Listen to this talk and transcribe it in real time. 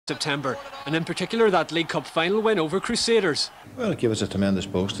September, and in particular that League Cup final win over Crusaders. Well, it gave us a tremendous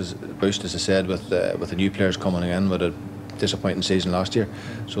boost, as I said, with the new players coming in with a disappointing season last year.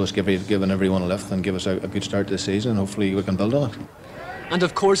 So it's given everyone a lift and give us a good start to the season, and hopefully we can build on it. And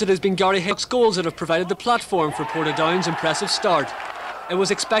of course it has been Gary Hicks' goals that have provided the platform for Portadown's impressive start. It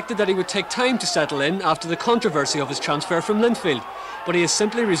was expected that he would take time to settle in after the controversy of his transfer from Linfield, but he has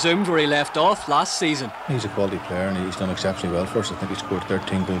simply resumed where he left off last season. He's a quality player and he's done exceptionally well for us. I think he scored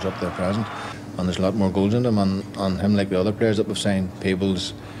 13 goals up to the present, and there's a lot more goals in him, and him, like the other players that we've signed,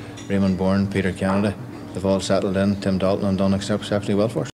 Peebles, Raymond Bourne, Peter Kennedy, they've all settled in. Tim Dalton, and done exceptionally well for us.